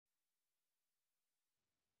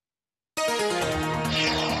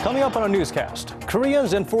Coming up on our newscast,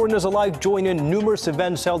 Koreans and foreigners alike join in numerous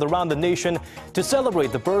events held around the nation to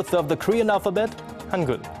celebrate the birth of the Korean alphabet,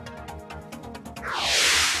 Hangeul.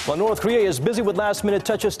 While North Korea is busy with last-minute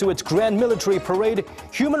touches to its grand military parade,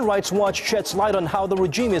 Human Rights Watch sheds light on how the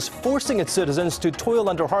regime is forcing its citizens to toil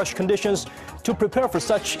under harsh conditions to prepare for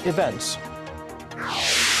such events.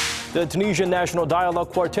 The Tunisian National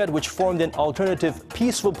Dialogue Quartet, which formed an alternative,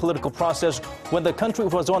 peaceful political process when the country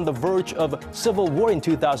was on the verge of civil war in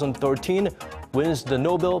 2013, wins the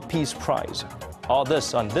Nobel Peace Prize. All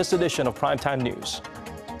this on this edition of Primetime News.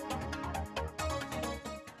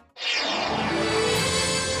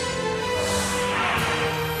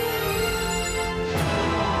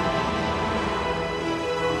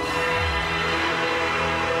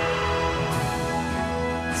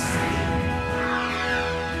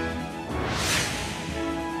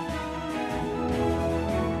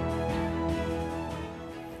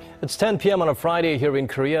 It's 10 p.m. on a Friday here in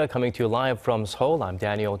Korea, coming to you live from Seoul. I'm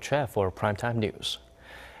Daniel Choy for Primetime News.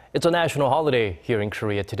 It's a national holiday here in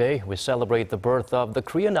Korea today. We celebrate the birth of the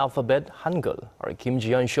Korean alphabet, Hangeul. Our Kim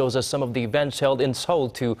Ji-yeon shows us some of the events held in Seoul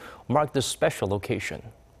to mark this special occasion.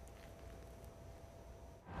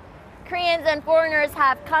 Koreans and foreigners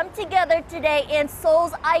have come together today in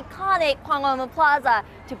Seoul's iconic Gwanghwamun Plaza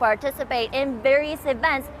to participate in various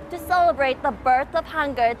events to celebrate the birth of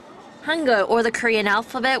Hangeul. Hangeul, or the Korean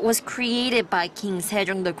alphabet, was created by King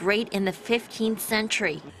Sejong the Great in the 15th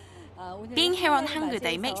century. Being here on Hangeul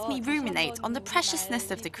Day makes me ruminate on the preciousness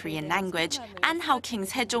of the Korean language and how King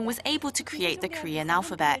Sejong was able to create the Korean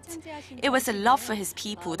alphabet. It was a love for his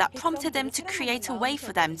people that prompted him to create a way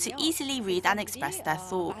for them to easily read and express their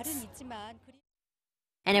thoughts.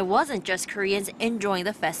 And it wasn't just Koreans enjoying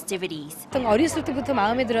the festivities. 어렸을 때부터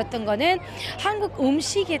마음에 들었던 거는 한국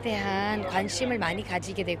음식에 대한 관심을 많이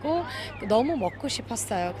가지게 되고 너무 먹고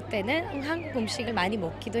싶었어요. 그때는 한국 음식을 많이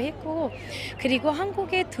먹기도 했고 그리고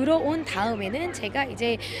한국에 들어온 다음에는 제가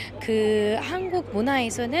이제 그 한국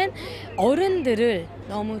문화에서는 어른들을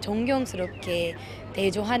너무 존경스럽게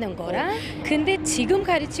대조하는 거라 근데 지금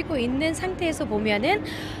가르치고 있는 상태에서 보면은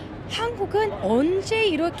한국은 언제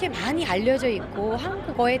이렇게 많이 알려져 있고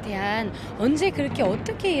한국어에 대한 언제 그렇게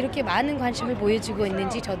어떻게 이렇게 많은 관심을 보여주고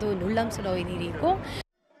있는지 저도 놀람스러운 일이고.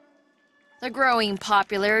 The growing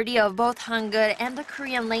popularity of both Hangeul and the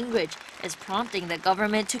Korean language is prompting the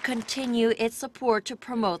government to continue its support to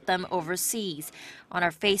promote them overseas. On our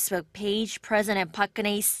Facebook page, President Park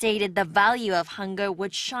Geun-hye stated the value of Hangeul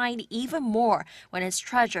would shine even more when it's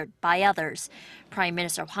treasured by others. Prime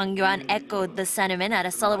Minister Hwang Kyo-ahn echoed the sentiment at a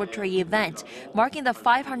celebratory event marking the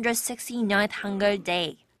 569th Hangeul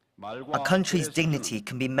Day. A country's dignity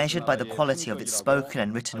can be measured by the quality of its spoken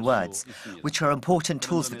and written words, which are important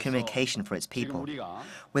tools for communication for its people.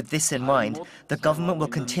 With this in mind, the government will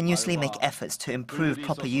continuously make efforts to improve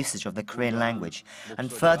proper usage of the Korean language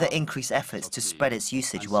and further increase efforts to spread its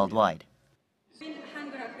usage worldwide.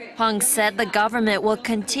 Hwang said the government will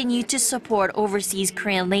continue to support overseas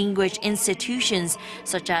Korean language institutions,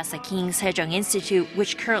 such as the King Sejong Institute,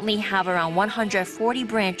 which currently have around 140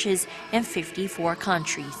 branches in 54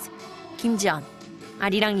 countries. Kim Ji-yeon,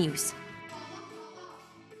 Arirang News.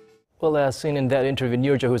 Well, as seen in that interview,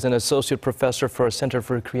 Nyeorja, who's an associate professor for Center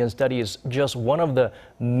for Korean Studies, just one of the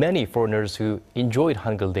many foreigners who enjoyed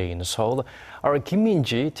Hangeul Day in Seoul. Our Kim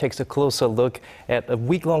Min-ji takes a closer look at a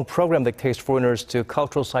week-long program that takes foreigners to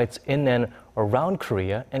cultural sites in and around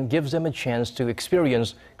Korea and gives them a chance to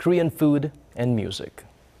experience Korean food and music.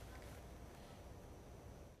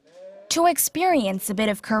 To experience a bit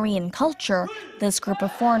of Korean culture, this group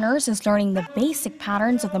of foreigners is learning the basic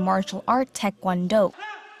patterns of the martial art Taekwondo.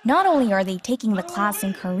 Not only are they taking the class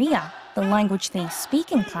in Korea, the language they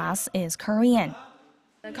speak in class is Korean.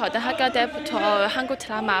 고등학교 때부터 한국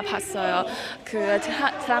드라마 봤어요. 그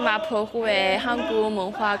드라마 보고에 한국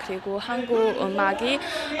문화 그리고 한국 음악이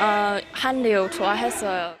한류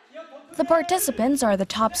좋아했어요. The participants are the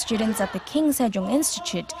top students at the King Sejong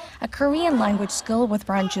Institute, a Korean language school with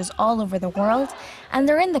branches all over the world, and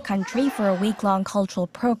they're in the country for a week-long cultural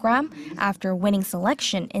program after winning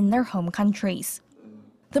selection in their home countries.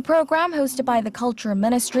 The program, hosted by the Culture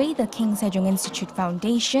Ministry, the King Sejong Institute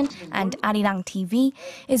Foundation, and Arirang TV,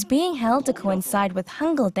 is being held to coincide with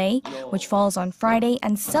Hangeul Day, which falls on Friday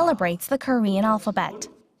and celebrates the Korean alphabet.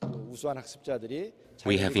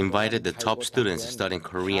 We have invited the top students studying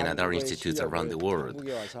Korean at our institutes around the world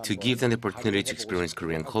to give them the opportunity to experience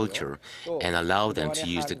Korean culture and allow them to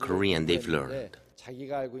use the Korean they've learned.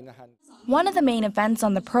 One of the main events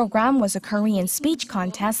on the program was a Korean speech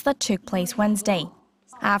contest that took place Wednesday.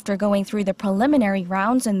 After going through the preliminary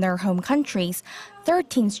rounds in their home countries,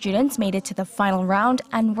 13 students made it to the final round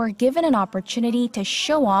and were given an opportunity to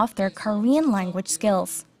show off their Korean language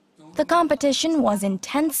skills. The competition was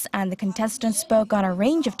intense and the contestants spoke on a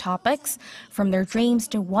range of topics, from their dreams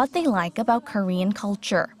to what they like about Korean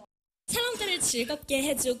culture. 사람들을 즐겁게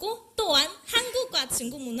해주고 또한 한국과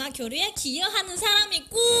중국 문화 교류에 기여하는 사람이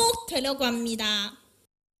꼭 되려고 합니다.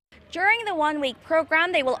 During the one-week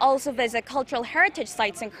program, they will also visit cultural heritage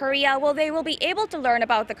sites in Korea where they will be able to learn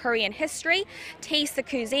about the Korean history, taste the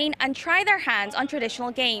cuisine, and try their hands on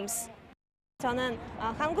traditional games. 저는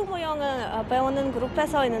한국 무용을 배우는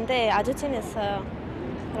그룹에서 있는데 아주 재밌어요.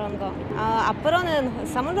 그런 거. 앞으로는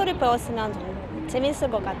사물놀이 배웠으면 좀 재밌을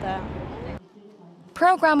것 같아요.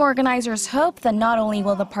 Program organizers hope that not only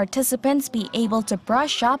will the participants be able to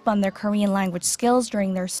brush up on their Korean language skills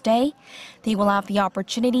during their stay, they will have the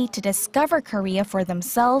opportunity to discover Korea for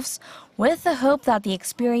themselves, with the hope that the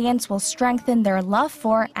experience will strengthen their love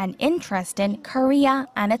for and interest in Korea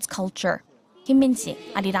and its culture. Kim Min-si,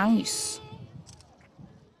 Arirang News.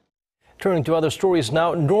 Turning to other stories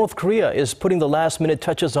now, North Korea is putting the last-minute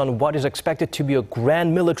touches on what is expected to be a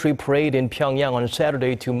grand military parade in Pyongyang on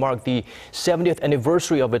Saturday to mark the 70th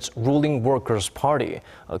anniversary of its ruling Workers' Party.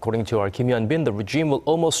 According to our Kim Hyun-bin, the regime will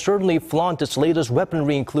almost certainly flaunt its latest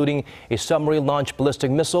weaponry, including a submarine-launched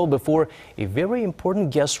ballistic missile, before a very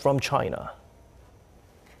important guest from China.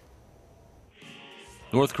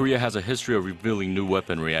 North Korea has a history of revealing new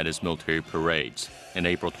weaponry at its military parades. In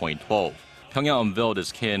April 2012, Pyongyang unveiled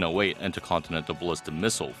its KN-08 intercontinental ballistic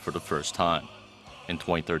missile for the first time. In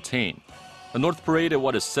 2013, the North paraded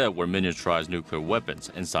what is said were miniaturized nuclear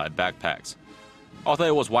weapons inside backpacks, although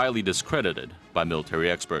it was widely discredited by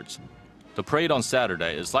military experts. The parade on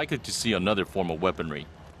Saturday is likely to see another form of weaponry,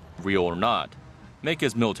 real or not, make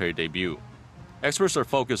its military debut. Experts are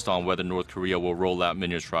focused on whether North Korea will roll out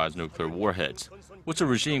miniaturized nuclear warheads, which the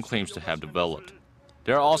regime claims to have developed.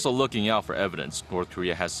 They are also looking out for evidence North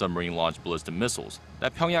Korea has submarine-launched ballistic missiles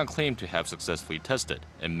that Pyongyang claimed to have successfully tested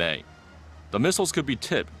in May. The missiles could be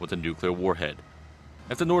tipped with a nuclear warhead.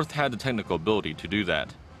 If the North had the technical ability to do that,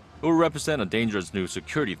 it would represent a dangerous new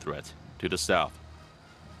security threat to the South.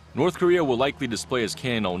 North Korea will likely display its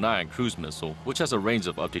KN-09 cruise missile, which has a range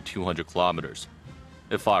of up to 200 kilometers.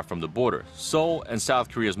 If fired from the border, Seoul and South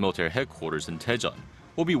Korea's military headquarters in Daejeon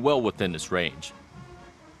will be well within its range.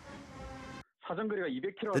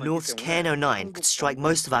 The North's KN-09 could strike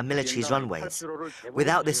most of our military's runways.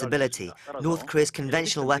 Without this ability, North Korea's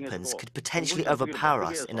conventional weapons could potentially overpower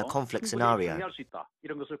us in a conflict scenario.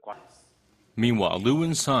 Meanwhile, Liu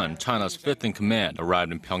Un-sun, China's fifth-in-command,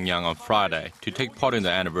 arrived in Pyongyang on Friday to take part in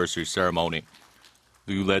the anniversary ceremony.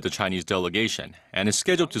 Liu led the Chinese delegation and is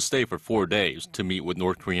scheduled to stay for 4 days to meet with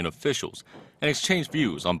North Korean officials and exchange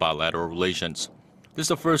views on bilateral relations. This is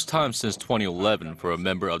the first time since 2011 for a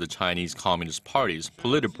member of the Chinese Communist Party's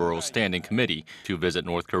Politburo Standing Committee to visit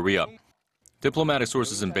North Korea. Diplomatic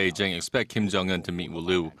sources in Beijing expect Kim Jong-un to meet with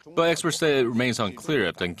Liu, but experts say it remains unclear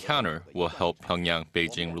if the encounter will help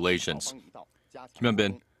Pyongyang-Beijing relations. Kim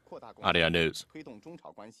Hyun-bin, Arirang News.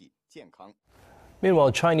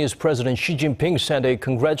 Meanwhile, Chinese President Xi Jinping sent a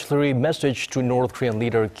congratulatory message to North Korean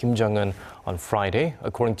leader Kim Jong-un on Friday.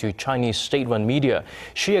 According to Chinese state-run media,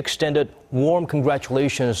 Xi extended warm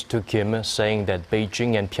congratulations to Kim, saying that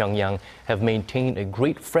Beijing and Pyongyang have maintained a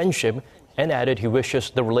great friendship, and added he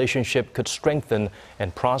wishes the relationship could strengthen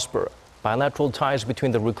and prosper. Bilateral ties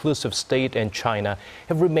between the reclusive state and China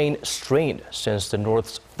have remained strained since the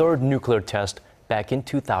North's third nuclear test back in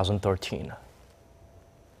 2013.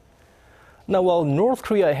 Now, while North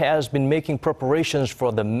Korea has been making preparations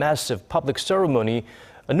for the massive public ceremony,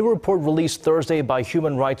 a new report released Thursday by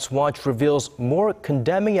Human Rights Watch reveals more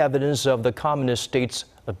condemning evidence of the communist state's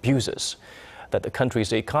abuses. That the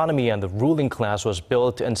country's economy and the ruling class was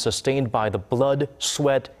built and sustained by the blood,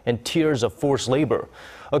 sweat, and tears of forced labor.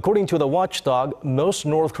 According to the watchdog, most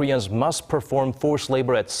North Koreans must perform forced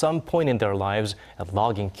labor at some point in their lives at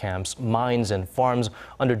logging camps, mines, and farms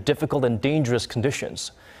under difficult and dangerous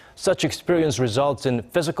conditions. Such experience results in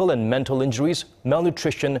physical and mental injuries,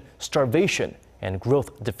 malnutrition, starvation, and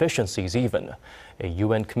growth deficiencies even. A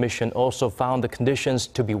UN commission also found the conditions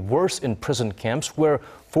to be worse in prison camps where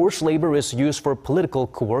forced labor is used for political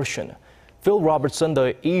coercion. Phil Robertson,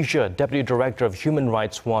 the Asia Deputy Director of Human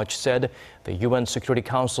Rights Watch, said the UN Security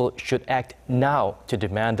Council should act now to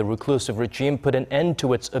demand the reclusive regime put an end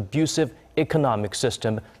to its abusive economic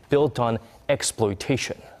system built on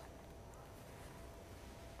exploitation.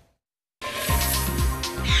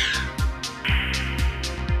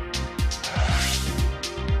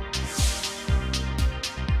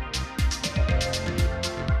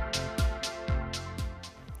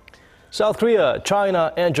 South Korea,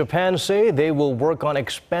 China, and Japan say they will work on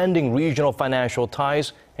expanding regional financial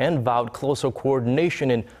ties and vowed closer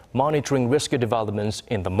coordination in monitoring risky developments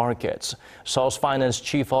in the markets. Seoul's finance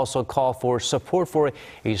chief also called for support for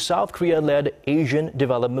a South Korea-led Asian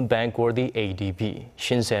Development Bank, or the ADB.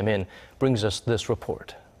 Shin Se-min brings us this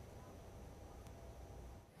report.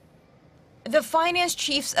 The finance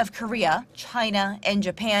chiefs of Korea, China, and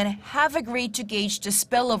Japan have agreed to gauge the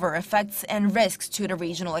spillover effects and risks to the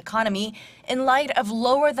regional economy in light of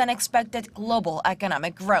lower than expected global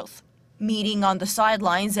economic growth. Meeting on the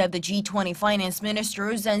sidelines of the G20 finance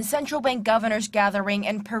ministers and central bank governors gathering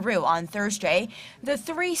in Peru on Thursday, the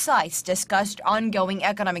three sides discussed ongoing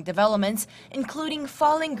economic developments, including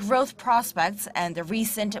falling growth prospects and the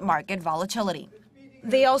recent market volatility.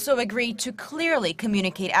 They also agreed to clearly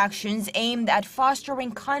communicate actions aimed at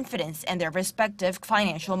fostering confidence in their respective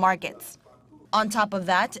financial markets. On top of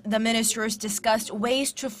that, the ministers discussed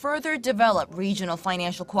ways to further develop regional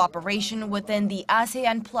financial cooperation within the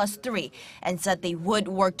ASEAN Plus 3 and said they would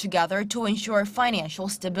work together to ensure financial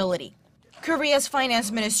stability. Korea's finance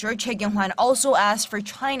minister Choi Kyung-hwan also asked for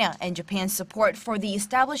China and Japan's support for the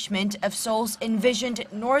establishment of Seoul's envisioned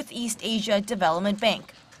Northeast Asia Development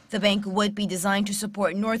Bank. The bank would be designed to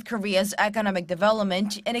support North Korea's economic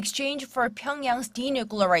development in exchange for Pyongyang's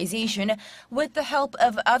denuclearization with the help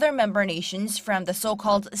of other member nations from the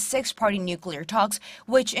so-called six-party nuclear talks,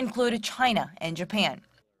 which include China and Japan.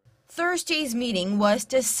 Thursday's meeting was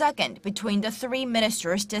the second between the three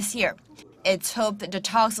ministers this year. It's hoped that the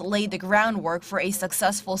talks laid the groundwork for a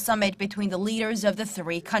successful summit between the leaders of the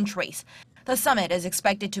three countries. The summit is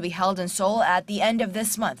expected to be held in Seoul at the end of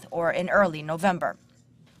this month or in early November.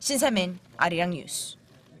 Shin Se-min, Arirang News.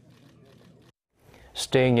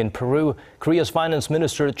 Staying in Peru, Korea's finance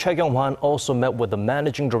minister Choi Kyung-hwan also met with the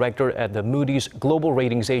managing director at the Moody's Global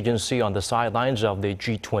Ratings Agency on the sidelines of the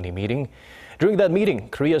G20 meeting. During that meeting,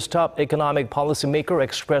 Korea's top economic policymaker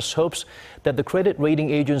expressed hopes that the credit rating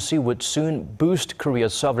agency would soon boost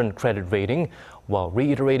Korea's sovereign credit rating, while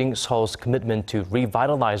reiterating Seoul's commitment to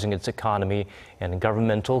revitalizing its economy and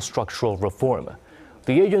governmental structural reform.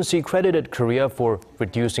 The agency credited Korea for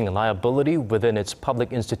reducing liability within its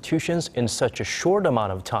public institutions in such a short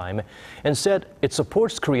amount of time and said it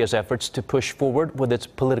supports Korea's efforts to push forward with its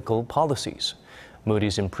political policies.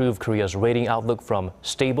 Moody's improved Korea's rating outlook from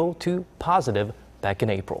stable to positive back in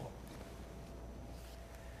April.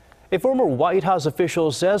 A former White House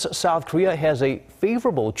official says South Korea has a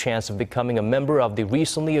favorable chance of becoming a member of the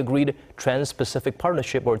recently agreed Trans-Pacific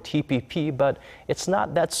Partnership, or TPP, but it's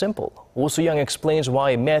not that simple. Oh Soo-young explains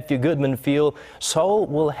why Matthew Goodman feels Seoul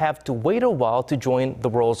will have to wait a while to join the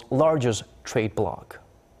world's largest trade bloc.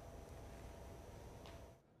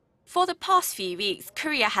 For the past few weeks,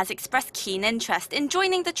 Korea has expressed keen interest in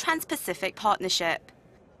joining the Trans-Pacific Partnership.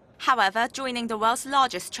 However, joining the world's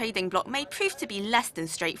largest trading bloc may prove to be less than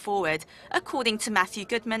straightforward, according to Matthew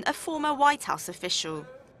Goodman, a former White House official.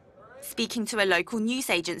 Speaking to a local news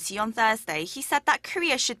agency on Thursday, he said that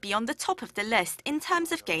Korea should be on the top of the list in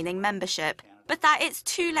terms of gaining membership, but that it's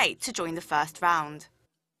too late to join the first round.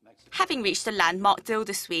 Having reached a landmark deal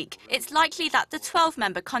this week, it's likely that the 12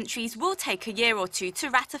 member countries will take a year or two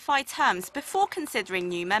to ratify terms before considering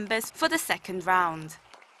new members for the second round.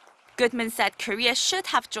 Goodman said Korea should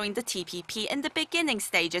have joined the TPP in the beginning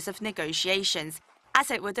stages of negotiations, as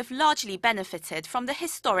it would have largely benefited from the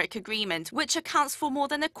historic agreement, which accounts for more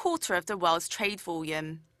than a quarter of the world's trade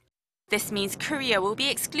volume. This means Korea will be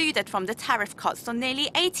excluded from the tariff cuts on nearly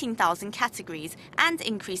 18,000 categories and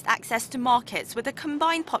increased access to markets with a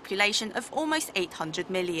combined population of almost 800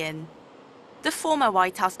 million. The former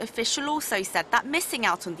White House official also said that missing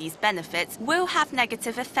out on these benefits will have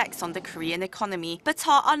negative effects on the Korean economy, but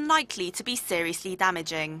are unlikely to be seriously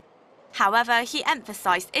damaging. However, he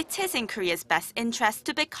emphasized it is in Korea's best interest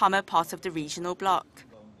to become a part of the regional bloc.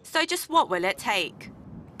 So just what will it take?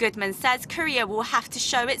 Goodman says Korea will have to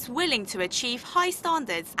show it's willing to achieve high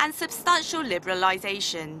standards and substantial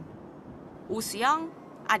liberalization. Oh Soo-young,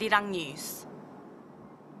 Arirang News.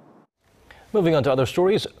 Moving on to other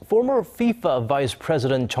stories, former FIFA Vice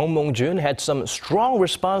President Chung Mong-jun had some strong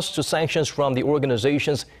response to sanctions from the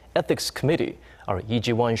organization's Ethics Committee. Our Lee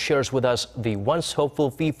Ji-won shares with us the once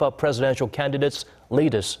hopeful FIFA presidential candidate's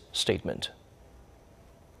latest statement.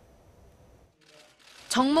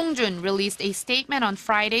 Chung Mong-jun released a statement on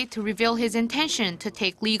Friday to reveal his intention to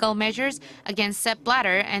take legal measures against Sepp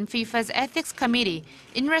Blatter and FIFA's Ethics Committee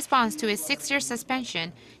in response to his 6-year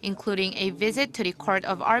suspension, including a visit to the Court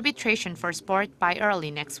of Arbitration for Sport by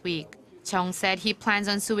early next week. Chung said he plans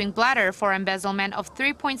on suing Blatter for embezzlement of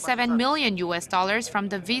 $3.7 million from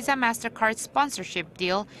the Visa MasterCard sponsorship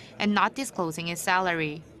deal and not disclosing his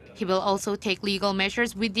salary. He will also take legal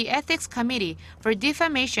measures with the Ethics Committee for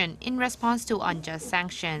defamation in response to unjust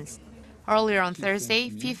sanctions. Earlier on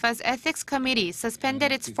Thursday, FIFA's Ethics Committee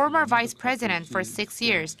suspended its former vice president for 6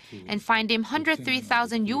 years and fined him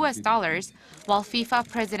 $103,000, while FIFA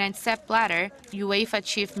President Sepp Blatter, UEFA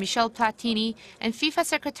chief Michel Platini, and FIFA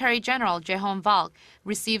Secretary General Jehon Valk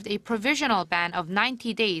received a provisional ban of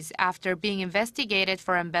 90 days after being investigated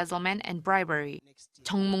for embezzlement and bribery.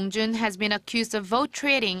 Chung Mong-jun has been accused of vote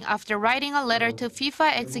trading after writing a letter to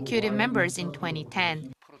FIFA executive members in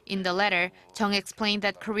 2010. In the letter, Chung explained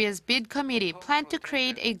that Korea's bid committee planned to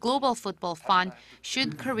create a global football fund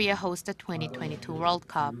should Korea host the 2022 World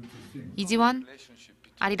Cup. 이지원,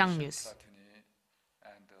 Arirang News.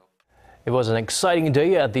 It was an exciting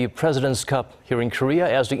day at the President's Cup here in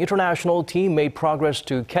Korea as the international team made progress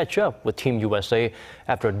to catch up with Team USA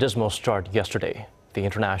after a dismal start yesterday. The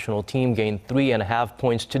international team gained 3.5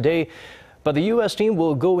 points today, but the U.S. team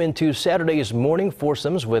will go into Saturday's morning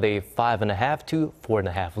foursomes with a 5.5 to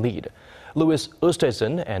 4.5 lead. Louis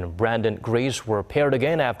Oosthuizen and Brandon Grace were paired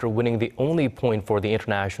again after winning the only point for the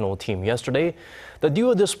international team yesterday. The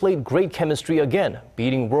duo displayed great chemistry again,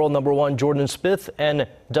 beating world number 1 Jordan Spieth and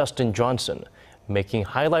Dustin Johnson. Making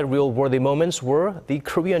highlight reel-worthy moments were the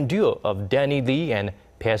Korean duo of Danny Lee and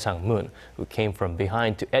Bae Sang-moon, who came from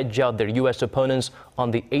behind to edge out their U.S. opponents on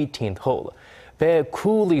the 18th hole. Bae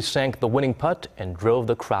coolly sank the winning putt and drove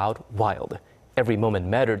the crowd wild. Every moment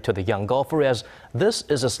mattered to the young golfer as this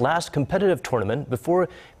is his last competitive tournament before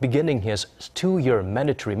beginning his 2-year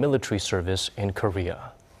mandatory military service in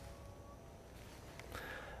Korea.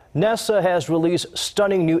 NASA has released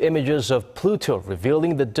stunning new images of Pluto,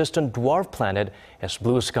 revealing the distant dwarf planet as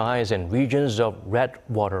blue skies and regions of red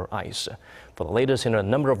water ice. For the latest in a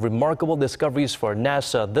number of remarkable discoveries for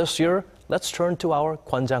NASA this year, let's turn to our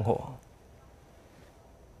Kwon Sang-ho.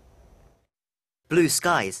 Blue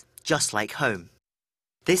skies, just like home.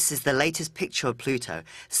 This is the latest picture of Pluto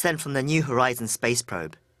sent from the New Horizons space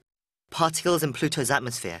probe. Particles in Pluto's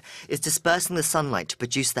atmosphere is dispersing the sunlight to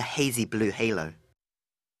produce the hazy blue halo.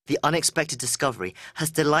 The unexpected discovery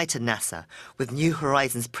has delighted NASA, with New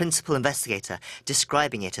Horizons principal investigator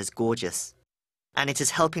describing it as gorgeous. And it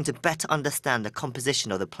is helping to better understand the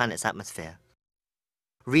composition of the planet's atmosphere.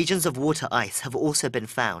 Regions of water ice have also been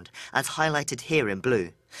found, as highlighted here in blue,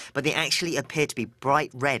 but they actually appear to be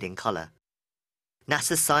bright red in color.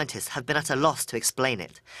 NASA's scientists have been at a loss to explain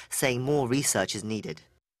it, saying more research is needed.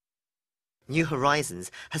 New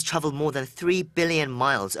Horizons has traveled more than 3 billion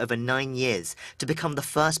miles over 9 years to become the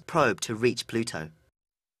first probe to reach Pluto.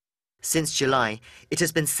 Since July, it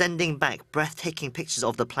has been sending back breathtaking pictures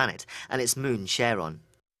of the planet and its moon Charon.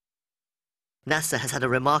 NASA has had a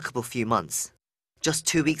remarkable few months. Just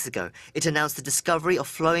 2 weeks ago, it announced the discovery of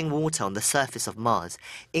flowing water on the surface of Mars,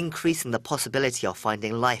 increasing the possibility of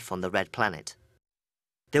finding life on the red planet.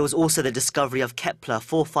 There was also the discovery of Kepler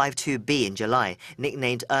 452b in July,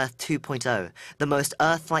 nicknamed Earth 2.0, the most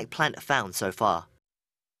Earth-like planet found so far.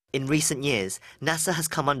 In recent years, NASA has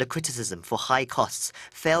come under criticism for high costs,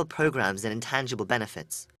 failed programs and intangible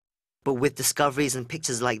benefits. But with discoveries and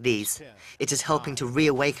pictures like these, it is helping to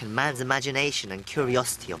reawaken man's imagination and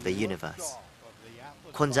curiosity of the universe.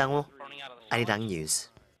 Kwon Sang-ho, Arirang News.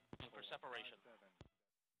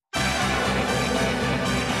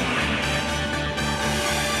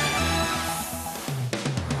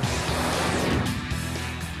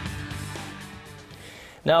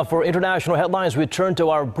 Now for international headlines, we turn to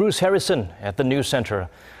our Bruce Harrison at the News Center.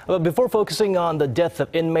 But before focusing on the death of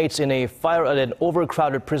inmates in a fire at an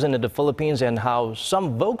overcrowded prison in the Philippines and how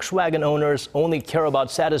some Volkswagen owners only care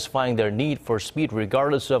about satisfying their need for speed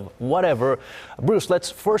regardless of whatever, Bruce,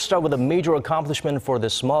 let's first start with a major accomplishment for the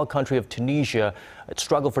small country of Tunisia, its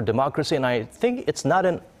struggle for democracy. And I think it's not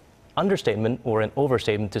an understatement or an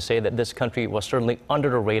overstatement to say that this country was certainly under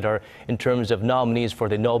the radar in terms of nominees for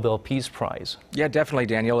the Nobel Peace Prize. Yeah, definitely,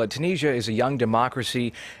 Daniel. Tunisia is a young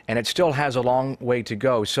democracy and it still has a long way to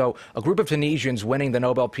go. So a group of Tunisians winning the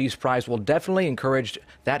Nobel Peace Prize will definitely encourage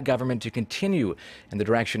that government to continue in the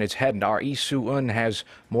direction it's headed. Our Lee Soo-eun has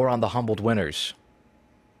more on the humbled winners.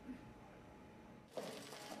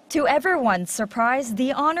 To everyone's surprise,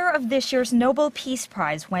 the honor of this year's Nobel Peace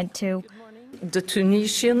Prize went to the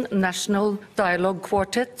Tunisian National Dialogue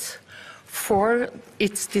Quartet for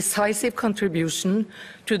its decisive contribution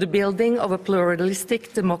to the building of a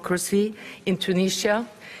pluralistic democracy in Tunisia.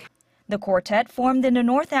 The quartet, formed in the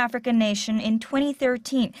North African nation in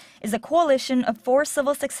 2013, is a coalition of 4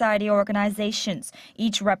 civil society organizations,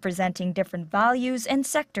 each representing different values and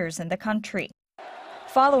sectors in the country.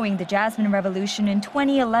 Following the Jasmine Revolution in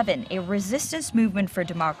 2011, a resistance movement for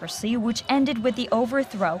democracy which ended with the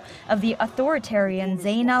overthrow of the authoritarian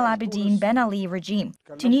Zain al-Abidine Ben Ali regime,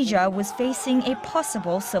 Tunisia was facing a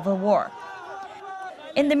possible civil war.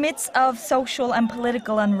 In the midst of social and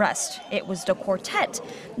political unrest, it was the quartet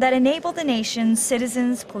that enabled the nation's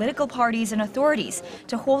citizens, political parties, and authorities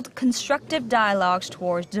to hold constructive dialogues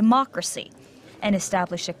towards democracy and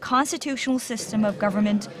establish a constitutional system of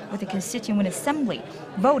government with a constituent assembly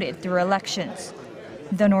voted through elections.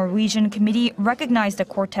 The Norwegian committee recognized the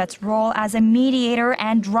quartet's role as a mediator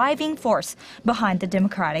and driving force behind the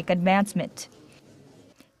democratic advancement.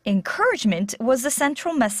 Encouragement was the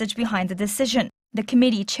central message behind the decision. The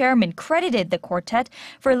committee chairman credited the quartet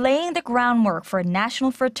for laying the groundwork for national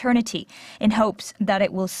fraternity in hopes that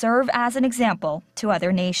it will serve as an example to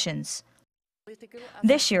other nations.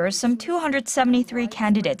 This year, some 273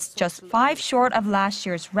 candidates, just 5 short of last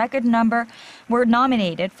year's record number, were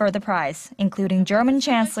nominated for the prize, including German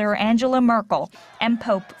Chancellor Angela Merkel and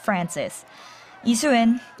Pope Francis. Lee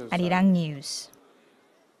Soo-in, Arirang News.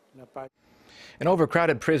 An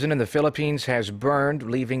overcrowded prison in the Philippines has burned,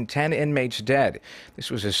 leaving 10 inmates dead. This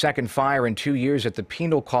was the second fire in 2 years at the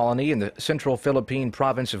penal colony in the central Philippine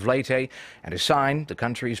province of Leyte, and a sign the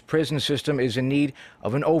country's prison system is in need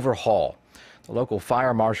of an overhaul. The local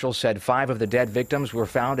fire marshal said 5 of the dead victims were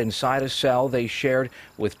found inside a cell they shared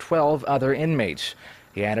with 12 other inmates.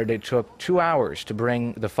 He added it took 2 hours to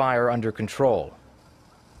bring the fire under control.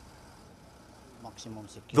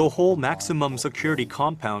 The whole maximum security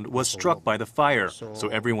compound was struck by the fire, so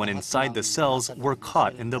everyone inside the cells were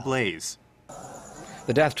caught in the blaze.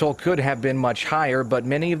 The death toll could have been much higher, but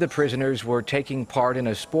many of the prisoners were taking part in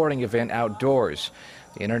a sporting event outdoors.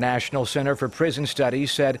 The International Center for Prison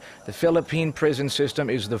Studies said the Philippine prison system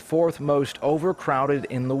is the 4th most overcrowded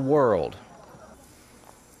in the world.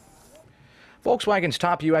 Volkswagen's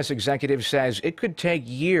top U.S. executive says it could take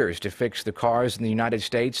years to fix the cars in the United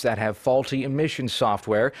States that have faulty emission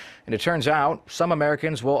software, and it turns out some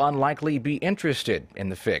Americans will unlikely be interested in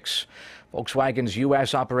the fix. Volkswagen's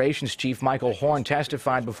U.S. operations chief Michael Horn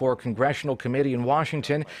testified before a congressional committee in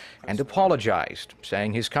Washington and apologized,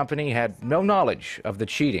 saying his company had no knowledge of the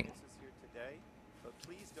cheating.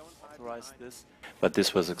 But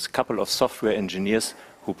this was a couple of software engineers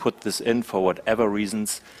who put this in for whatever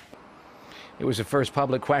reasons. It was the first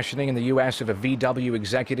public questioning in the U.S. of a VW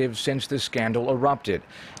executive since the scandal erupted.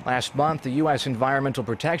 Last month, the U.S. Environmental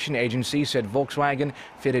Protection Agency said Volkswagen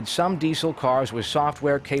fitted some diesel cars with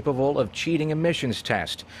software capable of cheating emissions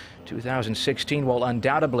tests. 2016 will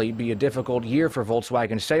undoubtedly be a difficult year for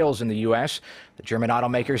Volkswagen sales in the U.S. The German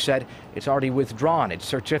automaker said it's already withdrawn its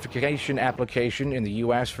certification application in the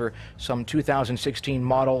U.S. for some 2016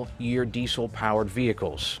 model year diesel-powered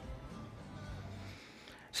vehicles.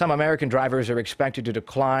 Some American drivers are expected to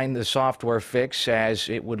decline the software fix as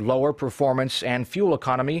it would lower performance and fuel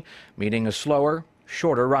economy, meaning a slower,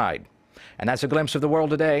 shorter ride. And that's a glimpse of the world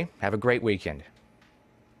today. Have a great weekend.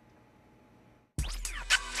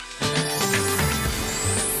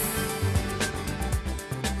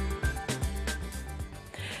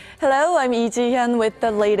 Hello, I'm Lee Ji-hyun with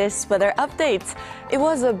the latest weather updates. It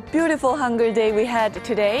was a beautiful Hangeul day we had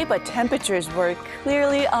today, but temperatures were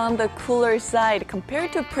clearly on the cooler side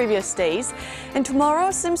compared to previous days. And tomorrow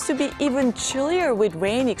seems to be even chillier with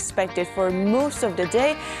rain expected for most of the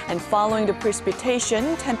day. And following the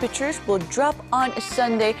precipitation, temperatures will drop on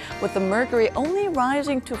Sunday with the mercury only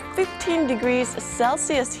rising to 15 degrees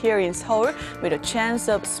Celsius here in Seoul with a chance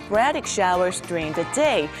of sporadic showers during the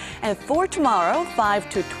day. And for tomorrow, 5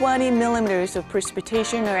 to 20 millimeters of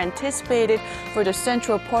precipitation are anticipated for the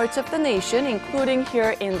central parts of the nation, including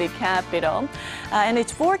here in the capital. And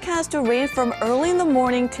it's forecast to rain from early in the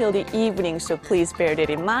morning till the evening, so please bear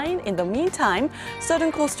that in mind. In the meantime,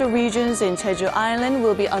 southern coastal regions in Jeju Island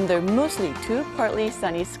will be under mostly to partly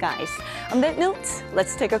sunny skies. On that note,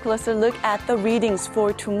 let's take a closer look at the readings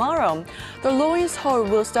for tomorrow. The low in Seoul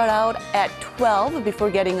will start out at 12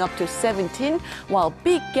 before getting up to 17, while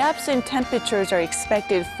big gaps in temperatures are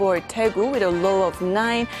expected for Daegu with a low of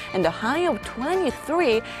 9 and a high of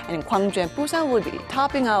 23, and Gwangju and Busan will be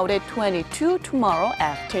topping out at 22 tomorrow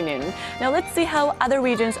afternoon. Now let's see how other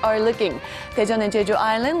regions are looking. Daejeon and Jeju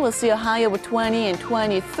Island will see a high of 20 and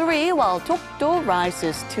 23, while Dokdo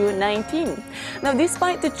rises to 19. Now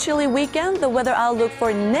despite the chilly weekend, the weather outlook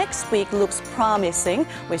for next week looks promising,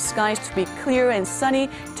 with skies to be clear and sunny,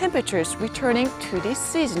 temperatures returning to the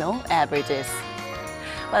seasonal averages.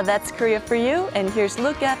 Well, that's Korea for you, and here's a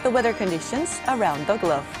look at the weather conditions around the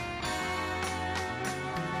globe.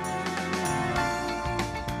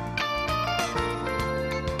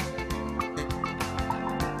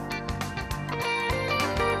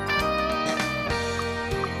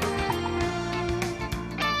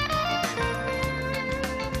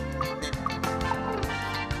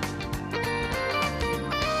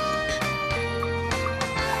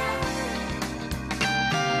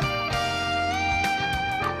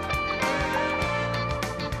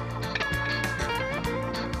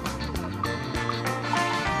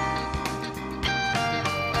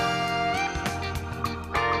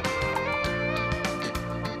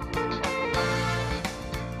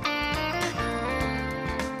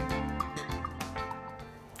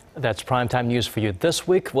 That's primetime news for you this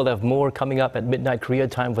week. We'll have more coming up at midnight Korea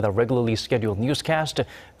time with our regularly scheduled newscast.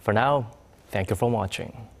 For now, thank you for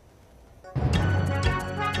watching.